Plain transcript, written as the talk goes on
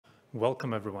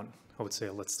Welcome, everyone. I would say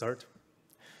let's start.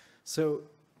 So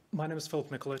my name is Filip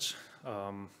Nikolic.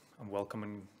 I'm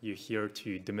welcoming you here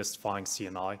to Demystifying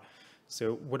CNI.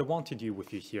 So what I want to do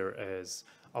with you here is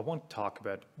I want to talk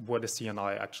about what a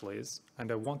CNI actually is,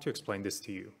 and I want to explain this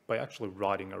to you by actually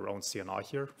writing our own CNI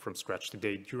here from scratch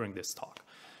today during this talk.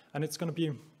 And it's going to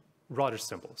be rather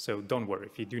simple, so don't worry.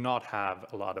 If you do not have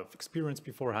a lot of experience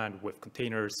beforehand with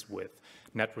containers, with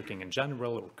networking in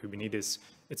general, or Kubernetes,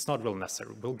 it's not real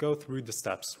necessary. We'll go through the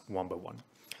steps one by one.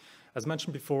 As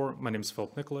mentioned before, my name is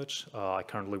Filip Nikolic. I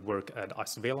currently work at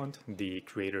Isovalent, the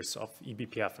creators of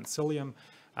eBPF and Cilium,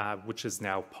 which is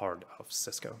now part of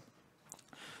Cisco.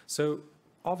 So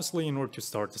obviously, in order to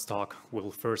start this talk,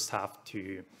 we'll first have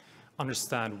to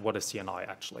understand what a CNI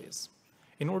actually is.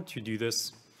 In order to do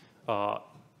this,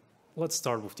 let's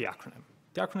start with the acronym.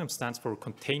 The acronym stands for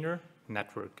Container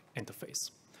Network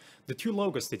Interface. The two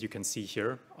logos that you can see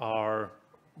here are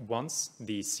one's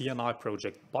the CNI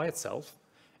project by itself,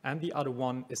 and the other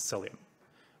one is Cilium.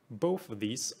 Both of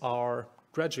these are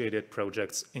graduated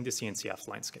projects in the CNCF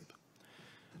landscape.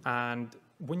 And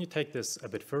when you take this a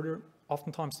bit further,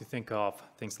 oftentimes you think of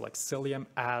things like Cilium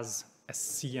as a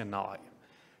CNI.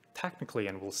 Technically,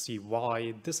 and we'll see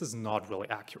why, this is not really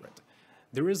accurate.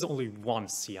 There is only one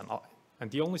CNI,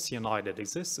 and the only CNI that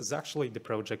exists is actually the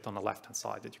project on the left-hand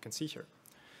side that you can see here.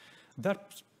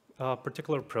 That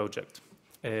particular project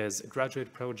is a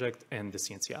graduate project in the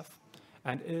CNCF,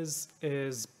 and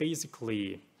is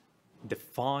basically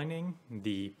defining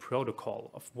the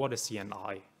protocol of what a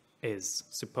CNI is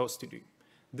supposed to do.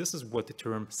 This is what the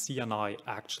term CNI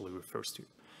actually refers to.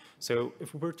 So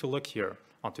if we were to look here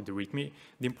onto the README,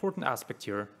 the important aspect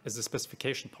here is the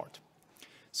specification part.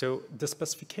 So the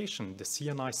specification, the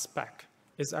CNI spec,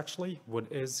 is actually what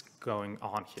is going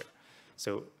on here.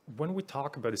 So when we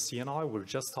talk about a CNI, we're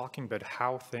just talking about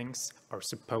how things are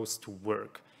supposed to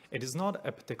work. It is not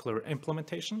a particular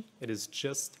implementation, it is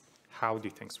just how do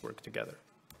things work together.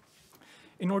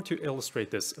 In order to illustrate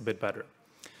this a bit better,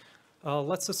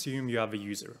 let's assume you have a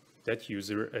user. That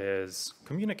user is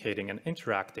communicating and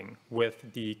interacting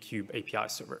with the Kube API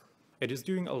server. It is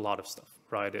doing a lot of stuff,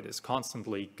 right? It is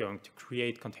constantly going to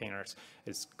create containers,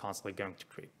 it's constantly going to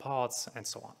create pods, and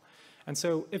so on. And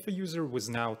so if a user was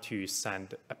now to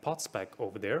send a pod spec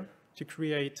over there to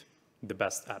create the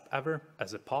best app ever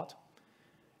as a pod,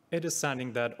 it is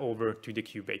sending that over to the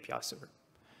Kube API server.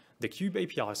 The Kube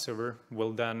API server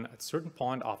will then, at a certain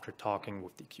point after talking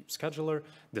with the Kube scheduler,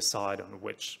 decide on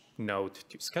which node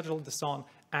to schedule this on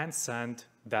and send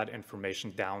that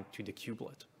information down to the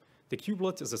kubelet. The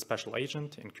kubelet is a special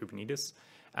agent in Kubernetes,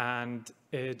 and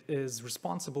it is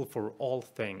responsible for all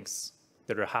things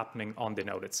that are happening on the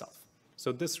node itself.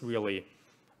 So this really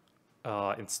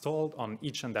installed on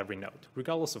each and every node,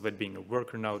 regardless of it being a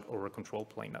worker node or a control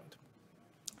plane node.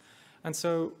 And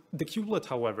so the kubelet,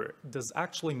 however, does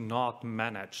actually not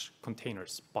manage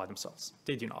containers by themselves.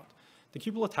 They do not. The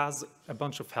kubelet has a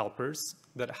bunch of helpers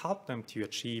that help them to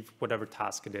achieve whatever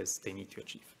task it is they need to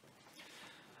achieve.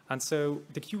 And so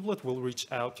the kubelet will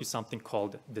reach out to something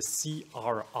called the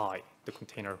CRI, the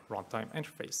Container Runtime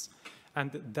Interface.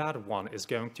 And that one is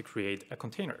going to create a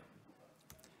container.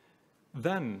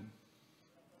 Then,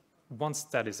 once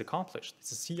that is accomplished,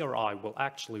 the CRI will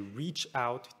actually reach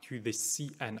out to the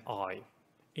CNI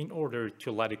in order to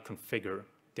let it configure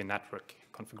the network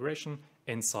configuration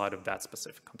inside of that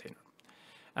specific container.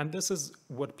 And this is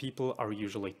what people are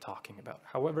usually talking about.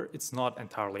 However, it's not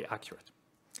entirely accurate.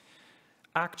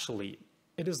 Actually,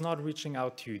 it is not reaching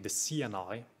out to the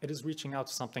CNI, it is reaching out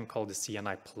to something called the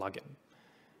CNI plugin.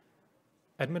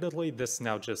 Admittedly, this is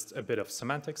now just a bit of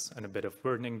semantics and a bit of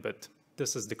wording, but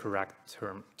this is the correct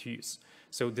term to use.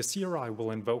 So the CRI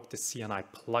will invoke the CNI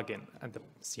plugin, and the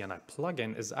CNI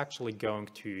plugin is actually going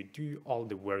to do all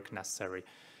the work necessary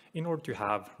in order to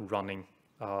have running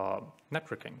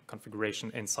networking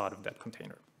configuration inside of that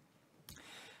container.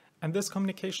 And this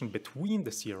communication between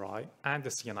the CRI and the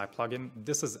CNI plugin,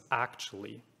 this is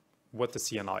actually what the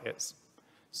CNI is.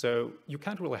 So you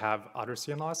can't really have other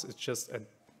CNIs, it's just a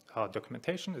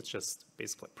documentation, it's just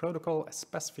basically a protocol, a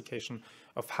specification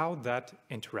of how that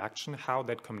interaction, how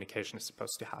that communication is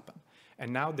supposed to happen.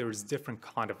 And now there's different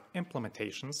kind of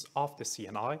implementations of the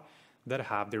CNI that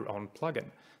have their own plugin,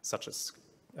 such as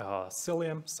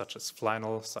Cilium, such as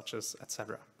Flannel, such as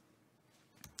etc.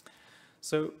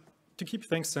 So to keep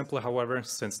things simple, however,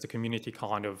 since the community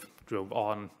kind of drove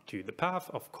on to the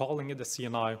path of calling it a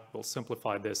CNI, we'll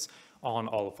simplify this on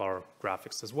all of our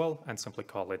graphics as well and simply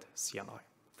call it CNI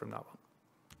from now on.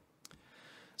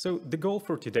 So the goal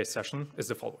for today's session is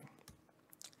the following.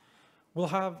 We'll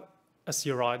have a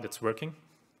CRI that's working,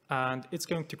 and it's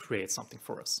going to create something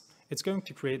for us. it's going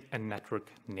to create a network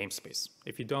namespace.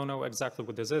 If you don't know exactly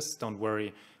what this is, don't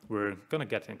worry, we're going to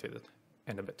get into it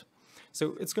in a bit.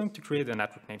 So it's going to create a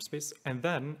network namespace, and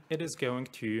then it is going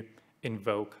to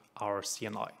invoke our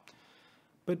CNI.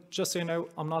 But just so you know,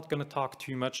 I'm not going to talk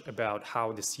too much about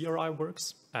how the CRI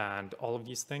works and all of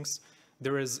these things.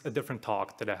 There is a different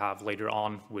talk that I have later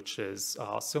on, which is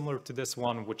similar to this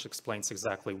one, which explains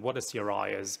exactly what a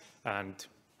CRI is and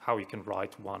how you can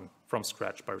write one from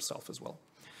scratch by yourself as well.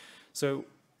 So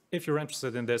if you're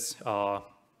interested in this,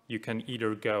 you can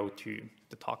either go to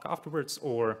the talk afterwards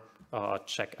or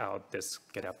check out this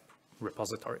GitHub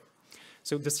repository.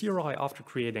 So the CRI, after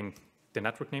creating the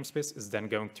network namespace, is then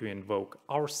going to invoke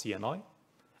our CNI,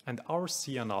 and our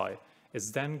CNI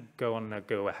is then going to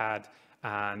go ahead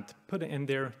and put in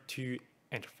there two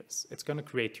interfaces. It's going to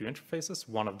create two interfaces.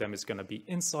 One of them is going to be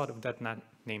inside of that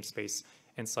namespace,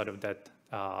 inside of that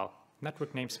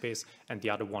network namespace, and the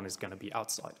other one is going to be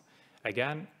outside.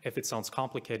 Again, if it sounds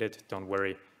complicated, don't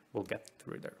worry, we'll get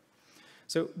through there.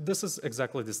 So this is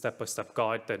exactly the step-by-step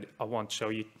guide that I want to show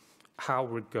you how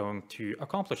we're going to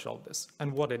accomplish all of this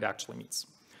and what it actually means.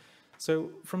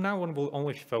 So from now on, we'll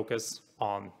only focus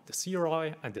on the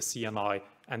CRI and the CNI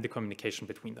and the communication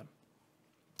between them.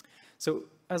 So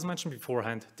as mentioned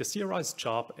beforehand, the CRI's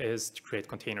job is to create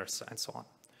containers and so on.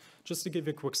 Just to give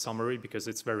you a quick summary, because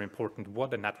it's very important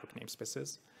what a network namespace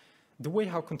is. The way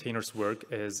how containers work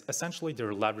is essentially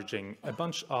they're leveraging a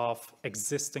bunch of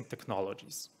existing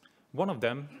technologies. One of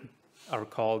them are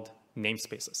called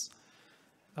namespaces.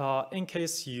 In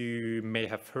case you may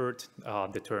have heard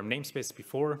the term namespace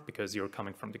before, because you're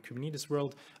coming from the Kubernetes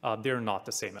world, they're not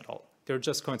the same at all. They're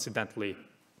just coincidentally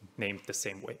named the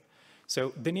same way.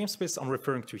 So the namespace I'm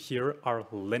referring to here are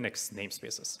Linux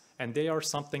namespaces, and they are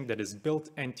something that is built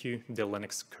into the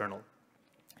Linux kernel.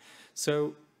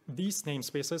 So these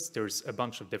namespaces, there's a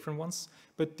bunch of different ones,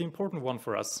 but the important one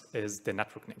for us is the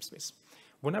network namespace.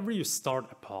 Whenever you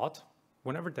start a pod,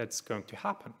 whenever that's going to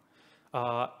happen,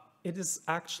 it is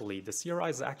actually, the CRI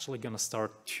is actually going to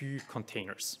start two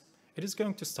containers. It is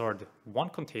going to start one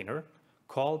container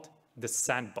called the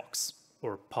sandbox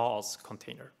or pause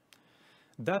container.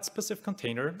 That specific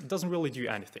container doesn't really do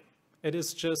anything. It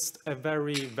is just a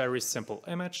very, very simple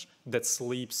image that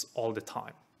sleeps all the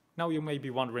time. Now you may be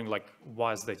wondering, like,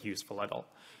 why is that useful at all?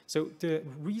 So the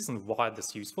reason why this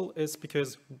is useful is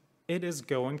because it is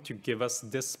going to give us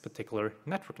this particular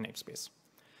network namespace.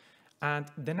 And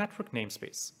the network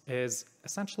namespace is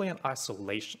essentially an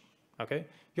isolation, okay?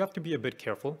 You have to be a bit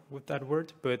careful with that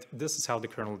word, but this is how the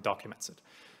kernel documents it.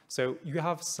 So you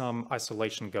have some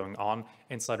isolation going on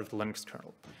inside of the Linux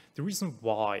kernel. The reason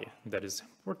why that is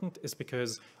important is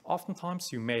because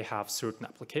oftentimes you may have certain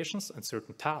applications and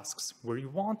certain tasks where you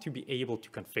want to be able to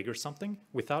configure something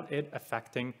without it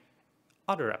affecting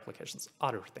other applications,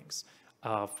 other things.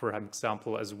 For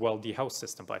example, as well, the host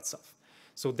system by itself.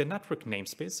 So the network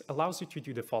namespace allows you to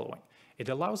do the following. It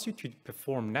allows you to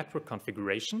perform network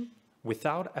configuration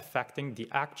without affecting the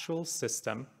actual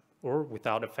system or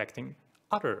without affecting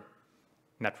other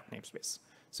network namespace.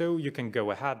 So you can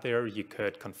go ahead there, you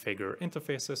could configure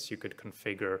interfaces, you could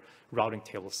configure routing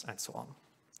tables, and so on.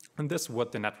 And this is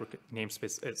what the network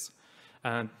namespace is.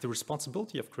 And the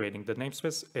responsibility of creating the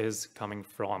namespace is coming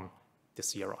from the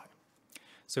CRI.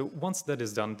 So once that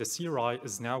is done, the CRI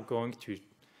is now going to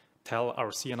tell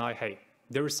our CNI, hey,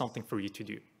 there is something for you to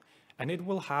do. And it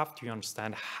will have to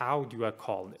understand, how do I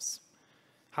call this?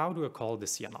 How do I call the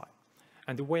CNI?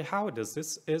 And the way how it does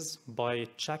this is by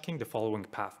checking the following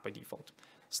path by default,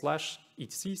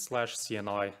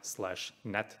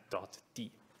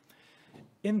 /etc/cni/net.d.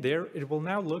 In there, it will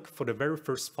now look for the very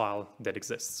first file that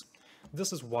exists.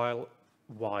 This is why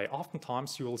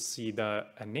oftentimes you will see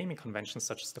a naming convention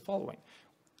such as the following,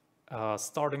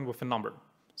 starting with a number.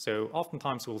 So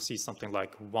oftentimes we'll see something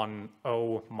like 10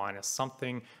 minus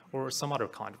something or some other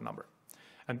kind of number.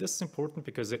 And this is important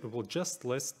because it will just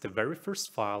list the very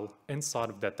first file inside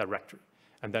of that directory,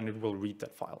 and then it will read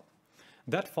that file.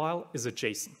 That file is a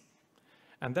JSON,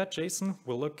 and that JSON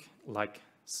will look like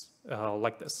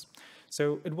this.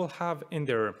 So it will have in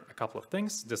there a couple of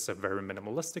things. This is a very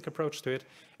minimalistic approach to it.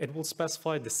 It will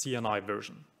specify the CNI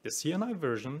version. The CNI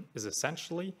version is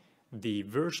essentially the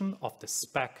version of the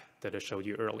spec that I showed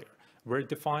you earlier, where it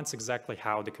defines exactly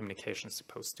how the communication is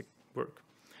supposed to work.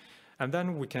 And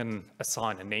then we can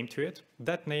assign a name to it.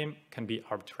 That name can be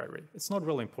arbitrary. It's not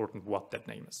really important what that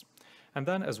name is. And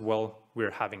then as well, we're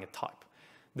having a type.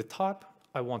 The type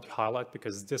I want to highlight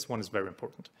because this one is very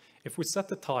important. If we set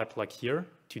the type like here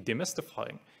to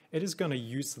demystifying, it is going to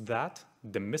use that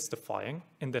demystifying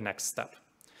in the next step.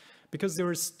 Because there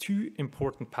is two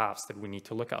important paths that we need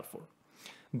to look out for.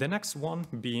 The next one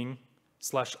being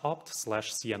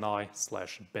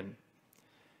 /opt/CNI/bin.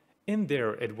 In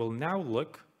there, it will now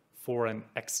look for an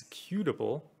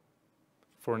executable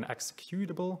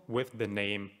with the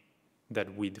name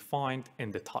that we defined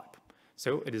in the type.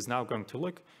 So it is now going to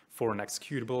look for an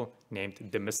executable named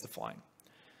Demystifying.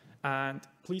 And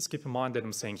please keep in mind that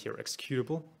I'm saying here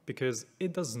executable because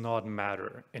it does not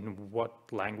matter in what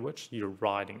language you're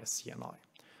writing a CNI.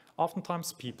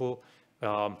 Oftentimes people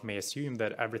may assume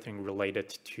that everything related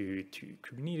to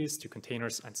Kubernetes, to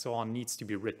containers, and so on needs to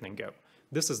be written in Go.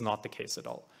 This is not the case at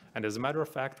all. And as a matter of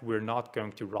fact, we're not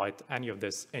going to write any of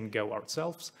this in Go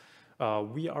ourselves.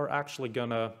 We are actually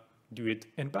gonna do it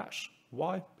in Bash.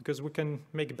 Why? Because we can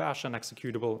make Bash an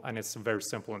executable, and it's a very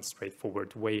simple and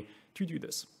straightforward way to do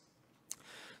this.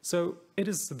 So it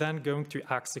is then going to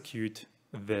execute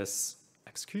this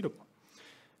executable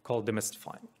called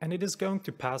Demystifying, and it is going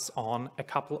to pass on a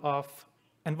couple of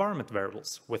environment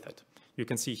variables with it. You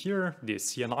can see here the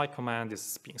CNI command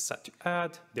is being set to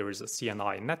add. There is a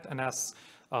CNI netns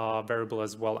variable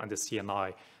as well, and the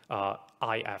CNI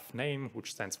IF name,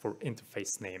 which stands for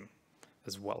interface name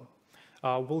as well.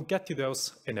 We'll get to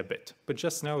those in a bit, but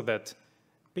just know that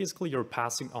basically you're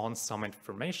passing on some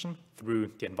information through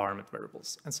the environment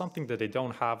variables. And something that I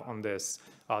don't have on this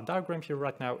diagram here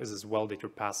right now is as well that you're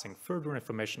passing further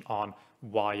information on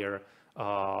via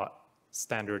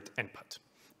standard input.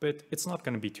 But it's not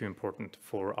going to be too important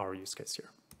for our use case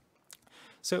here.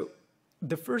 So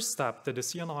the first step that the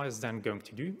CNI is then going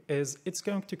to do is it's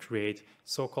going to create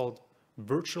so-called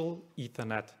virtual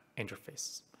Ethernet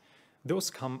interfaces.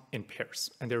 Those come in pairs,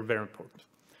 and they're very important.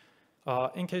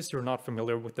 In case you're not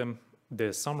familiar with them,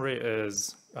 the summary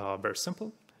is very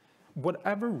simple.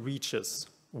 Whatever reaches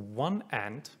one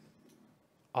end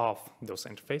of those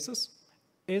interfaces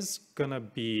is going to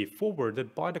be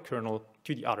forwarded by the kernel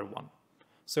to the other one.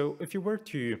 So if you were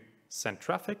to send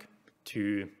traffic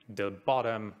to the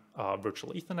bottom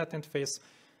virtual Ethernet interface,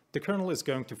 the kernel is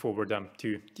going to forward them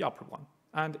to the upper one.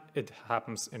 And it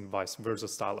happens in vice versa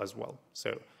style as well.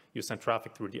 So you send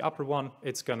traffic through the upper one,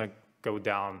 it's going to go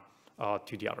down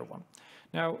to the other one.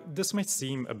 Now, this may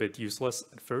seem a bit useless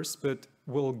at first, but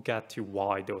we'll get to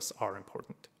why those are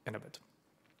important in a bit.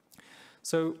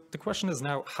 So the question is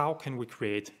now, how can we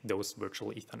create those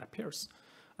virtual Ethernet pairs?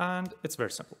 And it's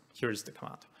very simple. Here's the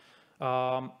command.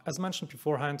 As mentioned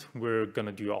beforehand, we're going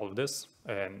to do all of this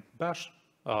in Bash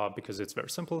because it's very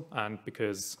simple and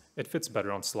because it fits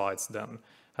better on slides than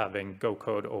having Go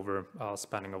code over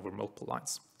spanning over multiple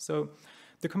lines. So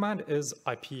the command is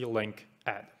ip-link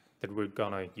add that we're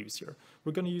going to use here.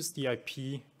 We're going to use the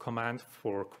IP command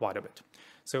for quite a bit.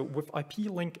 So with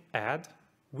ip-link add,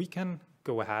 we can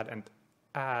go ahead and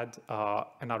add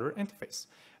another interface.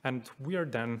 And we are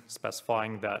then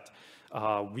specifying that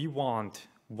we want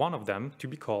one of them to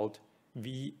be called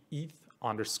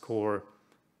veth_host.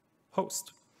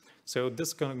 So this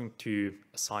is going to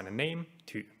assign a name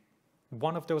to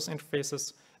one of those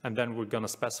interfaces, and then we're going to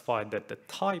specify that the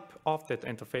type of that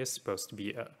interface is supposed to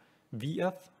be a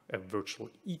veth, a virtual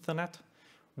Ethernet,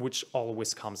 which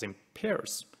always comes in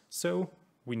pairs. So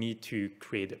we need to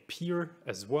create a peer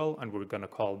as well, and we're going to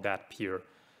call that peer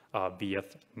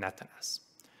veth netns.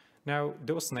 Now,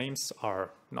 those names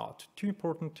are not too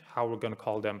important how we're going to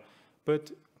call them,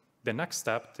 but the next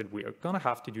step that we are going to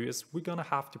have to do is we're going to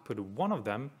have to put one of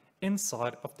them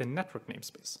inside of the network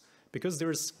namespace, because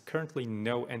there is currently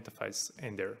no interface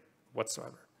in there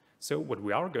whatsoever. So what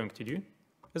we are going to do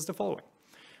is the following.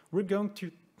 We're going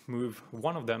to move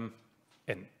one of them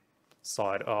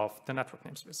inside of the network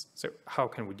namespace. So how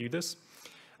can we do this?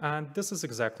 And this is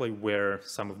exactly where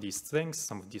some of these things,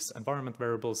 some of these environment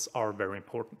variables are very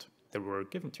important that were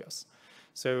given to us.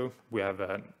 So we have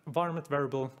an environment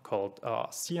variable called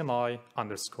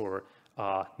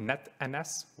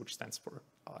CNI_netns, which stands for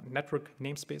network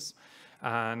namespace.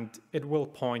 And it will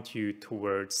point you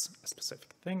towards a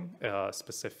specific thing, a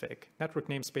specific network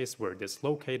namespace where it is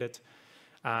located.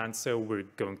 And so we're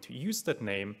going to use that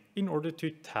name in order to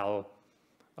tell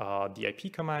the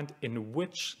IP command in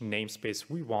which namespace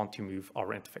we want to move our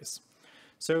interface.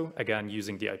 So again,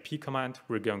 using the IP command,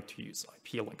 we're going to use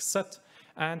ip-link set,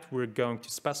 and we're going to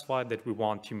specify that we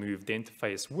want to move the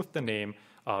interface with the name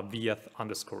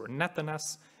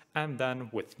veth_netns, and then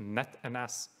with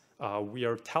netns, we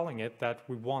are telling it that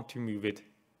we want to move it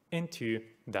into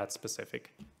that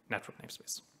specific network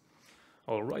namespace.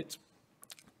 All right,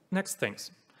 next things.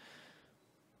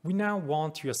 We now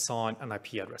want to assign an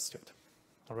IP address to it.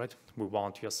 All right, we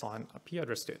want to assign IP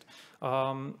address to it.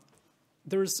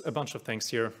 There's a bunch of things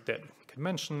here that we can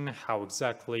mention, how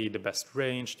exactly the best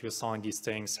range to assign these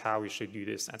things, how we should do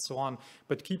this, and so on.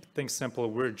 But keep things simple.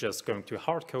 We're just going to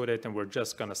hard code it, and we're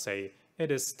just going to say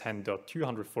it is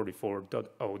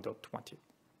 10.244.0.20.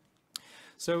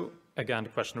 So again, the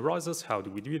question arises, how do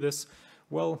we do this?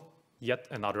 Well, yet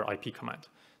another IP command.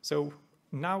 So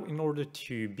now in order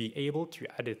to be able to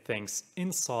edit things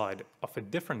inside of a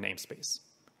different namespace,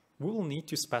 we will need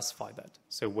to specify that.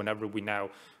 So whenever we now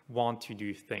want to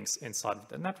do things inside of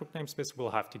the network namespace,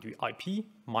 we'll have to do IP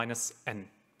minus n.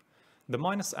 The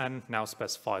minus n now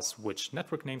specifies which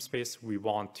network namespace we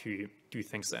want to do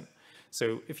things in.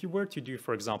 So if you were to do,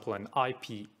 for example, an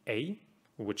IPA,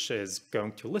 which is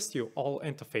going to list you all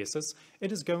interfaces,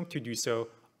 it is going to do so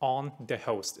on the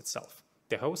host itself.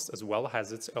 The host as well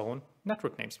has its own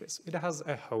network namespace. It has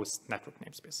a host network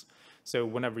namespace. So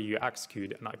whenever you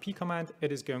execute an IP command,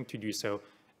 it is going to do so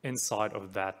inside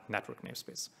of that network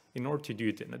namespace. In order to do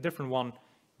it in a different one,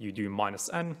 you do minus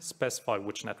n, specify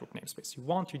which network namespace you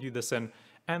want to do this in,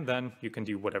 and then you can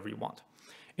do whatever you want.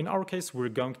 In our case, we're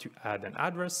going to add an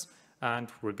address, and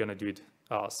we're going to do it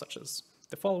such as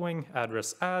the following: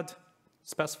 address add,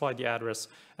 specify the address,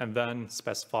 and then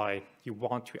specify you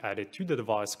want to add it to the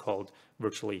device called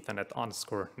virtual Ethernet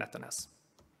 _netns.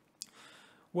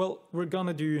 Well, we're going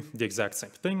to do the exact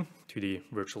same thing to the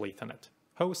virtual Ethernet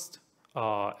host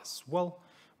as well,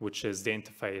 which is the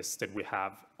interface that we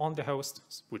have on the host,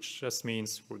 which just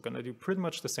means we're going to do pretty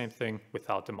much the same thing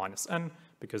without the minus n,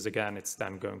 because again, it's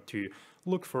then going to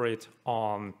look for it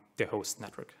on the host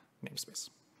network namespace.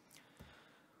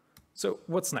 So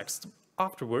what's next?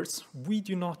 Afterwards, we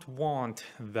do not want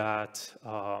that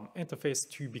interface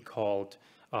to be called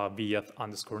VF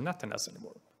 _netns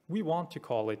anymore. We want to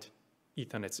call it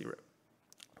Ethernet 0.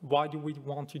 Why do we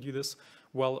want to do this?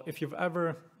 Well, if you've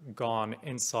ever gone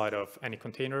inside of any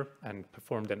container and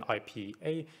performed an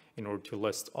IPA in order to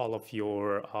list all of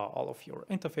your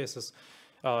interfaces,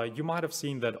 you might have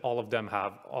seen that all of them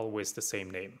have always the same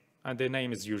name, and the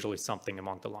name is usually something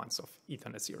along the lines of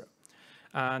Ethernet 0.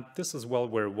 And this is well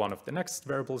where one of the next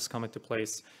variables come into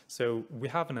place. So we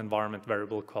have an environment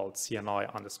variable called CNI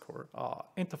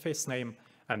 _interface name,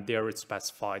 and there it's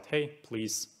specified, hey,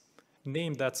 please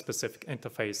name that specific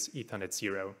interface Ethernet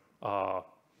 0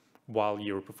 while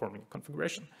you're performing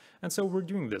configuration. And so we're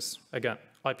doing this. Again,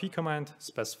 IP command,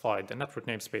 specify the network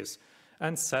namespace,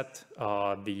 and set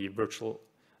the virtual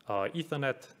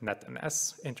Ethernet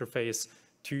netns interface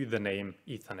to the name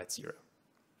Ethernet 0.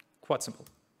 Quite simple.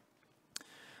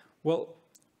 Well,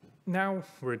 now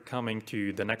we're coming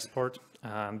to the next part.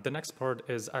 The next part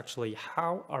is actually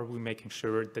how are we making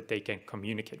sure that they can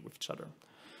communicate with each other.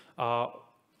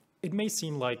 It may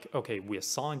seem like, okay, we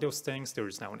assign those things. There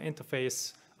is now an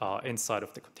interface inside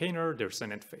of the container. There's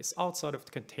an interface outside of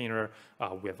the container.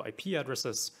 We have IP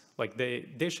addresses. Like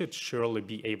they should surely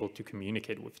be able to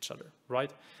communicate with each other,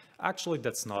 right? Actually,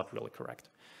 that's not really correct.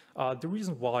 The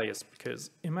reason why is because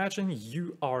imagine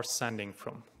you are sending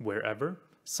from wherever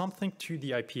something to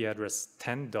the IP address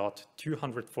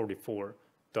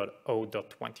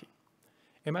 10.244.0.20.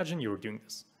 Imagine you're doing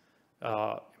this.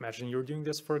 Imagine you're doing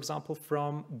this, for example,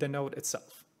 from the node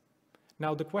itself.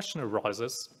 Now the question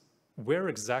arises, where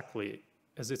exactly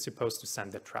is it supposed to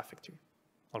send that traffic to?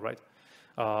 All right.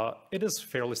 It is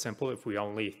fairly simple if we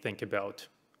only think about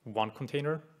one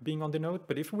container being on the node,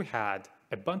 but if we had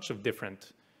a bunch of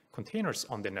different containers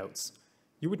on the nodes,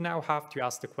 you would now have to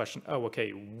ask the question, oh,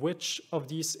 okay, which of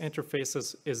these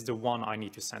interfaces is the one I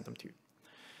need to send them to?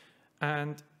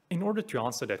 And in order to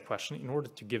answer that question, in order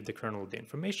to give the kernel the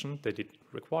information that it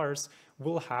requires,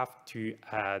 we'll have to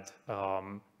add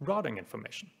routing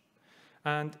information.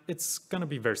 And it's going to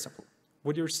be very simple.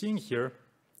 What you're seeing here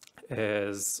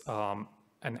is an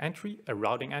entry, a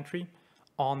routing entry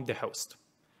on the host.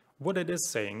 What it is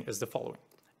saying is the following.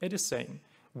 It is saying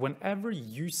whenever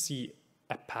you see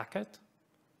a packet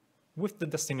with the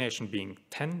destination being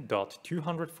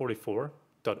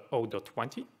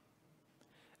 10.244.0.20,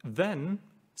 then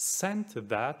send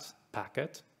that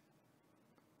packet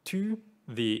to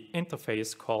the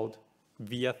interface called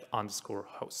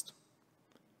VF_host.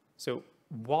 So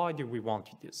why do we want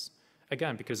to do this?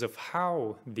 Again, because of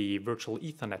how the virtual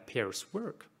Ethernet pairs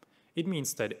work. It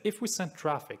means that if we send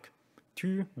traffic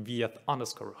to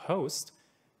VF_host,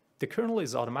 the kernel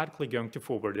is automatically going to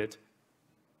forward it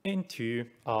into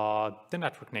the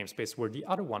network namespace where the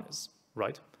other one is,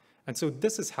 right? And so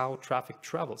this is how traffic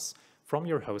travels from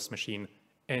your host machine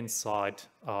inside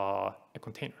a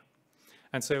container.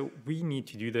 And so we need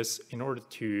to do this in order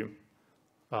to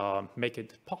make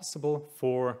it possible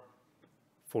for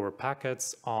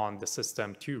packets on the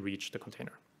system to reach the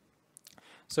container.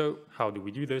 So how do we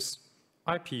do this?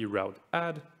 IP route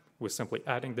add. We're simply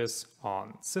adding this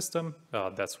on system.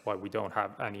 That's why we don't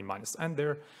have any -n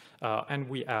there. And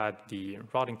we add the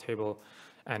routing table.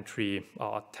 entry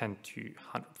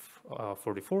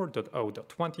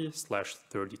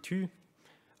 10.244.0.20/32,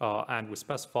 and we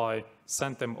specify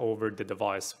send them over the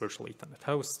device virtual Ethernet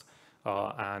host,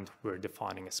 and we're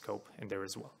defining a scope in there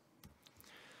as well.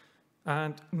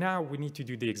 And now we need to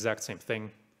do the exact same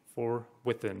thing for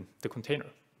within the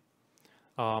container.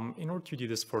 In order to do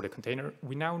this for the container,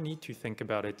 we now need to think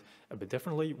about it a bit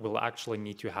differently. We'll actually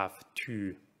need to have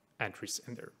two entries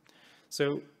in there.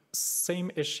 So same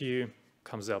issue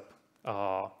comes up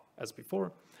as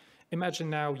before. Imagine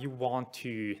now you want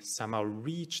to somehow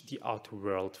reach the outer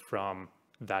world from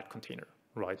that container,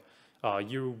 right?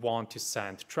 You want to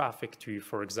send traffic to,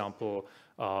 for example,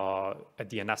 a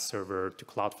DNS server to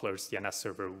Cloudflare's DNS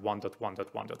server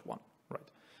 1.1.1.1,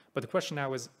 right? But the question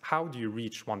now is, how do you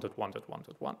reach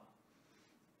 1.1.1.1?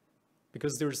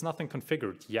 Because there is nothing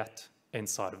configured yet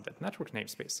inside of that network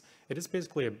namespace. It is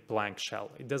basically a blank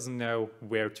shell. It doesn't know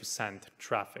where to send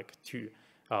traffic to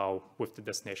with the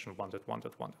destination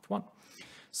 1.1.1.1.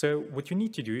 So what you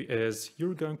need to do is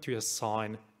you're going to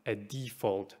assign a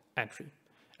default entry.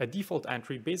 A default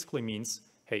entry basically means,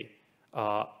 hey,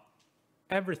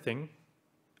 everything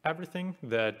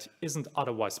that isn't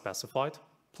otherwise specified,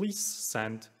 please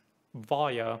send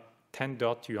via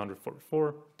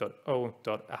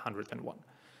 10.244.0.101.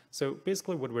 So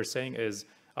basically what we're saying is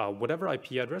whatever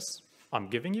IP address I'm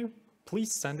giving you,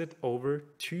 please send it over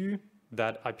to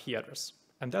that IP address.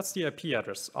 And that's the IP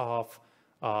address of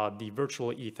the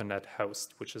virtual Ethernet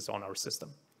host, which is on our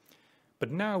system.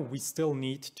 But now we still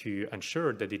need to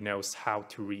ensure that it knows how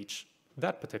to reach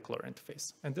that particular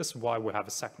interface. And this is why we have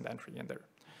a second entry in there.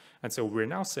 And so we're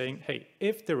now saying, hey,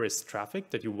 if there is traffic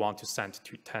that you want to send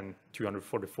to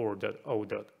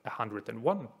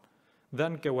 10.244.0.101,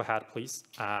 then go ahead, please,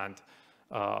 and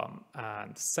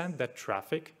send that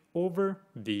traffic over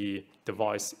the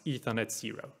device Ethernet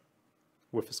 0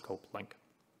 with a scope link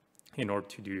in order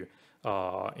to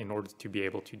be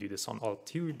able to do this on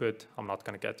Alt2, but I'm not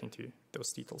going to get into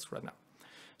those details right now.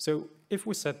 So if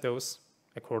we set those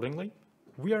accordingly,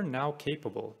 we are now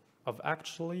capable of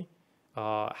actually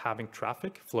having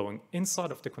traffic flowing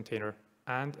inside of the container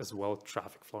and as well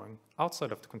traffic flowing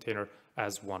outside of the container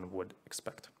as one would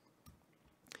expect.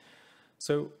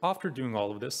 So after doing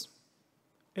all of this,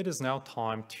 it is now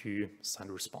time to send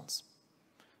a response.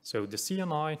 So the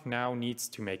CNI now needs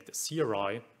to make the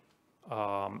CRI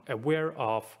aware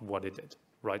of what it did,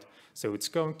 right? So it's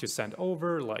going to send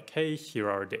over like, hey, here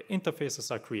are the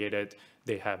interfaces I created.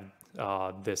 They have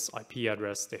this IP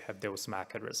address, they have those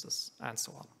MAC addresses, and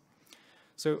so on.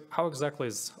 So how exactly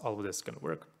is all of this going to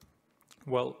work?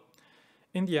 Well,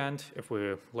 in the end, if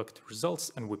we look at the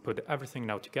results and we put everything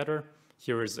now together,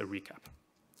 here is a recap.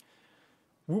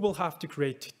 We will have to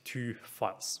create two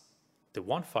files. The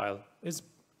one file is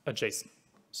a JSON.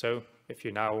 So if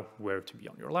you now were to be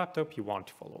on your laptop, you want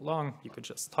to follow along, you could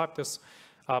just type this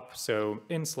up. So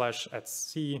in/etc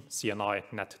CNI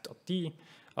net.d,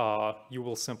 you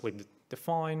will simply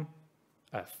define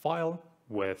a file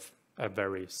with a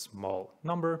very small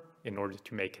number in order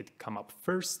to make it come up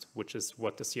first, which is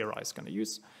what the CRI is going to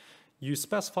use. You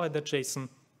specify that JSON,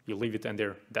 you leave it in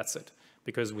there, that's it.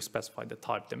 Because we specified the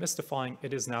type demystifying,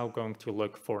 it is now going to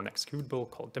look for an executable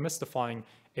called demystifying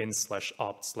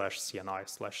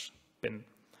in/opt/cni/bin.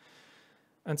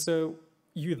 And so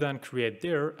you then create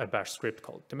there a bash script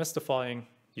called demystifying.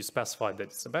 You specify that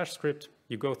it's a bash script.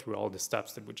 You go through all the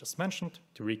steps that we just mentioned.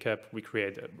 To recap, we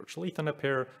create a virtual Ethernet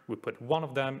pair. We put one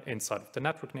of them inside of the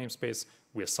network namespace.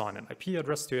 We assign an IP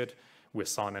address to it. We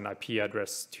assign an IP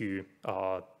address to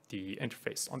the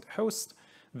interface on the host.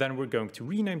 Then we're going to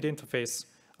rename the interface.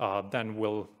 Then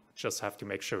we'll just have to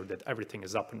make sure that everything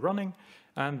is up and running.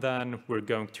 And then we're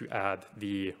going to add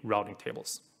the routing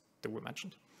tables that we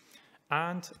mentioned.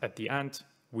 And at the end,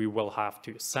 we will have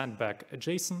to send back a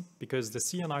JSON because the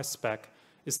CNI spec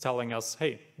is telling us,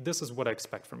 hey, this is what I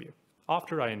expect from you.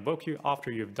 After I invoke you,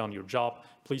 after you've done your job,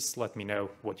 please let me know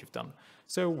what you've done.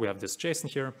 So we have this JSON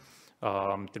here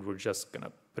that we're just going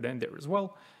to put in there as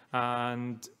well.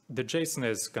 And the JSON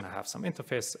is going to have some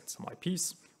interface and some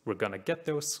IPs. We're going to get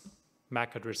those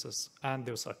MAC addresses and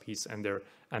those IPs in there.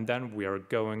 And then we are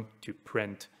going to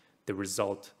print the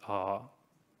result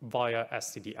via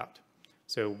std out.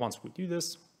 So once we do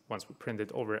this, once we print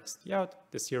it over std out,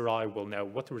 the CRI will know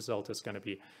what the result is going to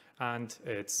be. And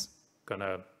it's going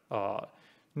to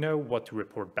know what to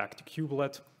report back to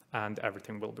kubelet, and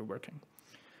everything will be working.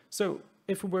 So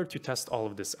if we were to test all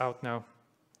of this out now,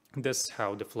 this is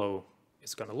how the flow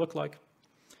is going to look like.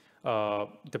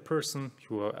 The person,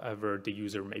 whoever the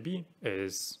user may be,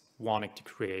 is wanting to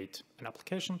create an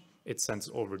application. It sends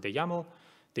over the YAML.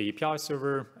 The API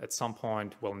server at some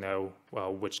point will know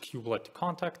which kubelet to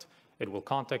contact. It will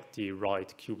contact the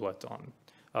right kubelet on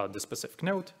the specific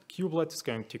node. Kubelet is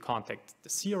going to contact the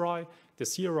CRI. The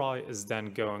CRI is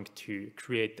then going to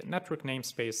create the network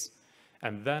namespace.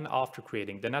 And then after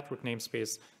creating the network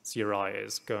namespace, CRI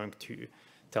is going to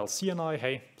tell CNI,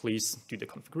 hey, please do the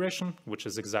configuration, which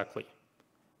is exactly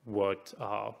what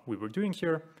we were doing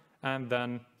here. And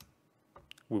then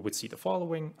we would see the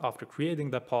following. After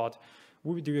creating that pod,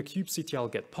 we would do a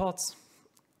kubectl get pods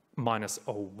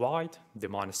 -o wide. The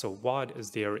 -o wide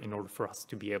is there in order for us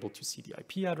to be able to see the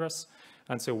IP address.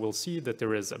 And so we'll see that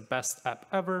there is a best app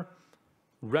ever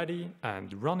ready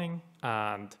and running,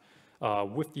 and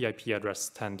with the IP address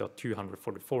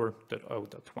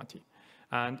 10.244.0.20.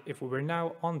 And if we were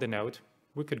now on the node,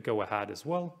 we could go ahead as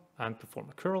well and perform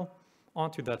a curl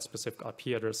onto that specific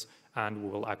IP address, and we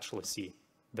will actually see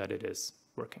that it is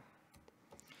working.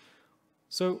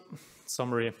 So,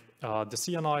 summary, the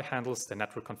CNI handles the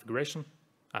network configuration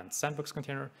and sandbox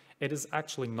container. It is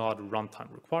actually not a runtime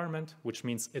requirement, which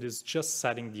means it is just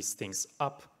setting these things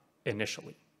up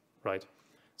initially, right?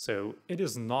 So it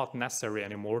is not necessary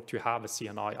anymore to have a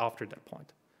CNI after that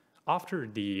point. After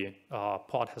the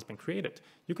pod has been created,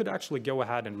 you could actually go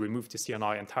ahead and remove the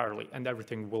CNI entirely, and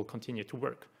everything will continue to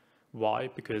work. Why?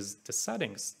 Because the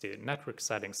settings, the network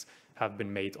settings, have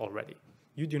been made already.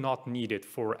 You do not need it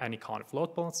for any kind of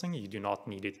load balancing. You do not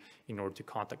need it in order to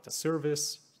contact a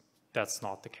service. That's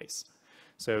not the case.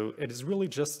 So it is really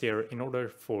just there in order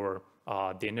for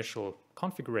the initial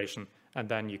configuration, and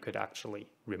then you could actually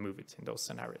remove it in those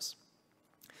scenarios.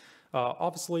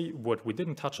 Obviously, what we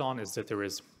didn't touch on is that there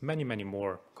is many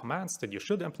more commands that you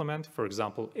should implement. For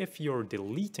example, if you're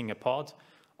deleting a pod,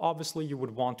 obviously you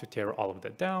would want to tear all of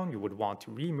that down, you would want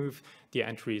to remove the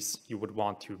entries, you would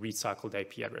want to recycle the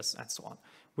IP address, and so on.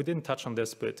 We didn't touch on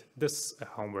this, but this is a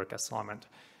homework assignment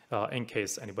in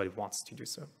case anybody wants to do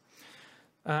so.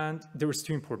 And there is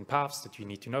two important paths that you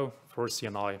need to know for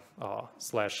CNI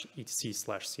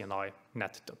 /etc/CNI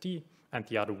net.d, and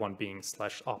the other one being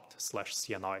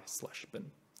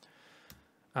 /opt/CNI/bin.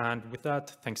 And with that,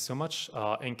 thanks so much.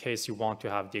 In case you want to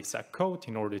have the exact code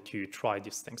in order to try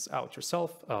these things out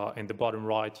yourself, in the bottom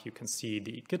right, you can see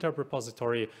the GitHub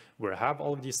repository where I have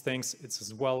all of these things. It's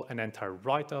as well an entire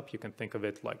write-up. You can think of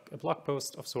it like a blog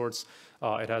post of sorts.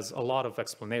 It has a lot of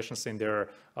explanations in there.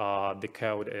 The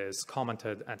code is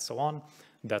commented and so on.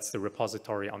 That's the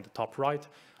repository on the top right.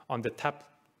 On the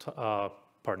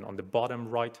on the bottom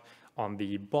right, on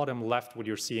the bottom left, what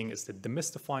you're seeing is the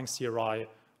Demystifying CNI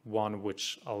one,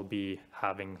 which I'll be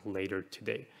having later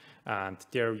today. And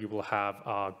there you will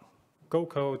have Go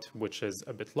code, which is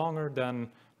a bit longer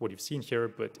than what you've seen here,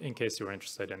 but in case you're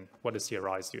interested in what the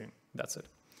CNI is doing, that's it.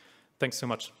 Thanks so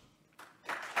much.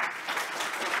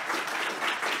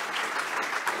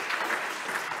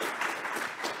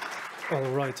 All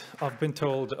right, I've been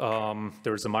told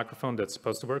there's a microphone that's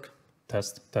supposed to work.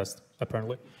 Test,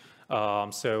 apparently.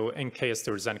 So in case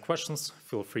there's any questions,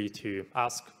 feel free to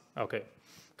ask. Okay.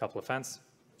 Couple of hands.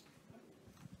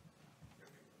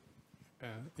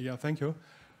 Yeah, thank you.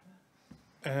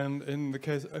 And in the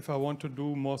case, if I want to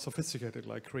do more sophisticated,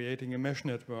 like creating a mesh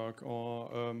network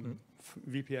or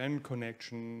VPN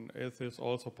connection, is this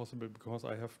also possible? Because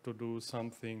I have to do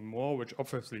something more, which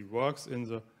obviously works in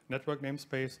the network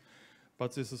namespace,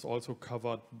 but this is also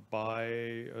covered by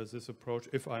this approach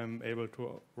if I'm able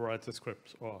to write the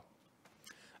scripts or.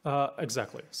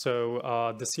 Exactly. So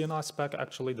the CNI spec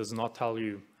actually does not tell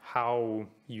you how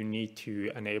you need to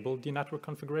enable the network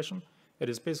configuration. It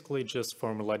is basically just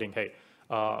formulating, hey,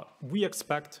 we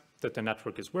expect that the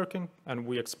network is working, and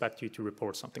we expect you to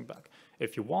report something back.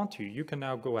 If you want to, you can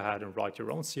now go ahead and write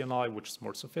your own CNI, which is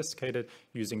more sophisticated,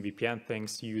 using VPN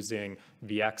things, using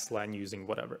VXLAN, using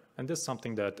whatever. And this is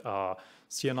something that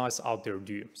CNIs out there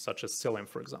do, such as Cilium,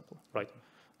 for example, right?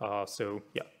 So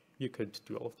yeah. You could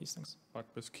do all of these things. But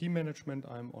with key management,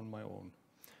 I'm on my own.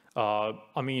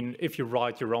 I mean, if you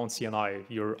write your own CNI,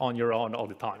 you're on your own all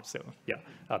the time. So yeah,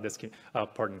 that's key.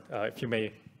 Pardon, if you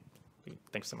may,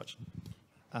 thanks so much.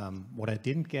 What I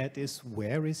didn't get is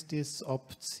where is this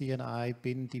opt CNI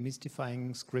bin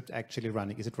demystifying script actually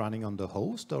running? Is it running on the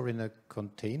host or in a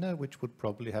container, which would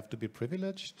probably have to be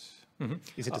privileged? Mm-hmm.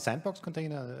 Is it a sandbox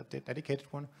container, a dedicated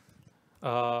one?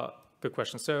 Good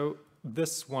question. So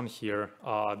this one here,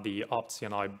 the opt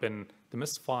CNI bin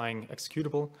demystifying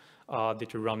executable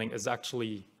that you're running is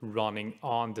actually running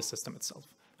on the system itself.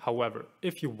 However,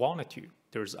 if you wanted to,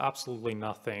 there's absolutely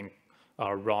nothing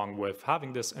wrong with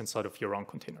having this inside of your own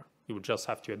container. You would just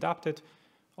have to adapt it,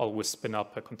 always spin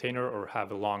up a container or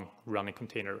have a long running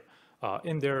container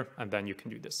in there, and then you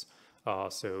can do this.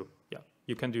 So yeah,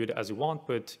 You can do it as you want,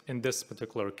 but in this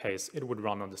particular case, it would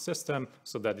run on the system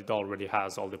so that it already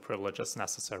has all the privileges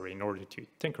necessary in order to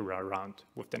tinker around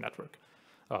with the network.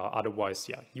 Otherwise,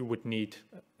 yeah, you would need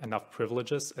enough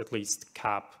privileges, at least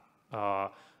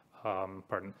at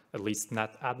least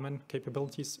net admin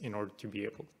capabilities in order to be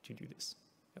able to do this.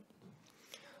 Yep.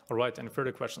 All right, any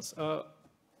further questions?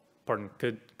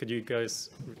 Could you guys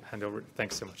hand over?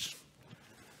 Thanks so much.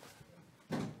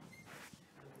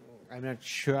 I'm not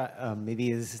sure,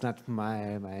 maybe this is not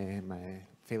my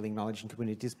failing knowledge in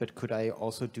Kubernetes, but could I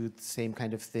also do the same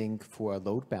kind of thing for a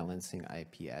load balancing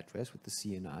IP address with the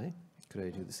CNI? Could I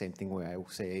do the same thing where I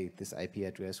say this IP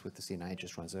address with the CNI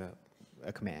just runs a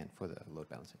command for the load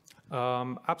balancing?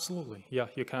 Absolutely, yeah,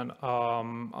 you can.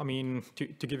 I mean, to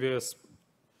give you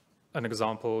an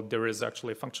example, there is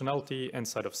actually a functionality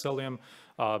inside of Cilium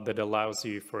that allows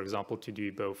you, for example, to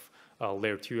do both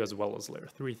layer 2 as well as layer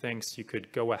 3 things. You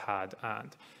could go ahead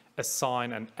and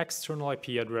assign an external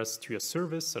IP address to a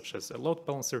service, such as a load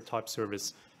balancer type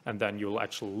service, and then you'll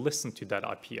actually listen to that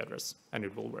IP address, and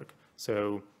it will work.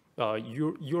 So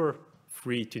you're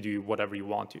free to do whatever you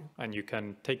want to, and you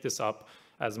can take this up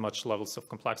as much levels of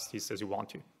complexities as you want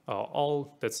to.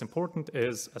 All that's important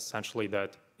is essentially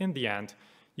that in the end,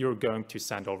 you're going to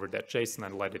send over that JSON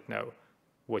and let it know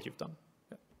what you've done.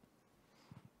 Yeah.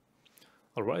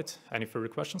 All right, any further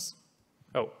questions?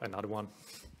 Oh, another one.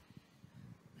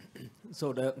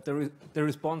 So the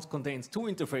response contains two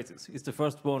interfaces. Is the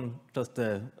first one just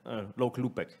the local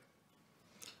loopback?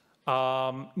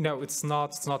 No, it's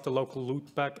not the local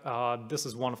loopback. This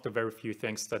is one of the very few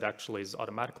things that actually is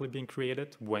automatically being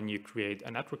created. When you create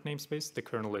a network namespace, the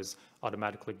kernel is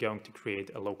automatically going to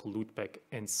create a local loopback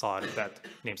inside of that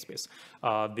namespace.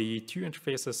 The two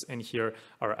interfaces in here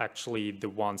are actually the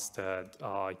ones that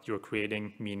you're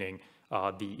creating, meaning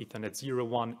the Ethernet 0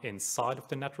 one inside of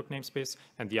the network namespace,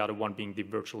 and the other one being the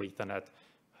virtual Ethernet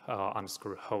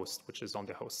underscore host, which is on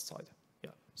the host side.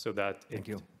 Yeah, so that it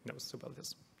knows about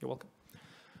this. You're welcome.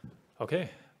 Okay,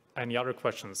 any other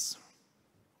questions?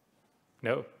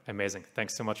 No? Amazing.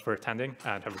 Thanks so much for attending,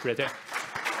 and have a great day.